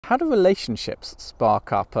How do relationships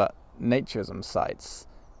spark up at naturism sites?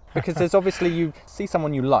 Because there's obviously, you see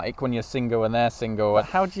someone you like when you're single and they're single.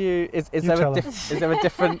 How do you, is there a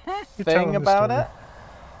different thing about it?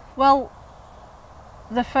 Well,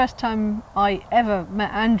 the first time I ever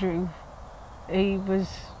met Andrew, he was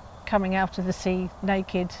coming out of the sea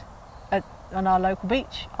naked on our local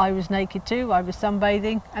beach. I was naked too, I was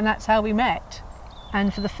sunbathing, and that's how we met.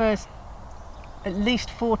 And for the first at least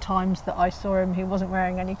 4 times that I saw him, he wasn't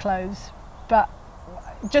wearing any clothes. But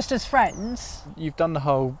just as friends. You've done the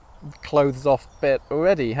whole clothes off bit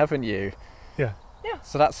already, haven't you? Yeah. Yeah.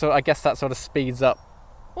 So that's I guess that sort of speeds up.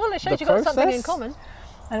 Well, it shows you've got something in common.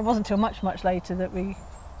 And it wasn't until much, much later that we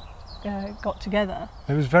got together.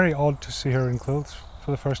 It was very odd to see her in clothes for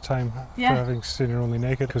the first time, after having seen her only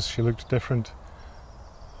naked, because she looked different.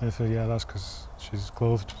 And I said, yeah, that's because she's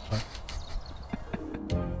clothed. But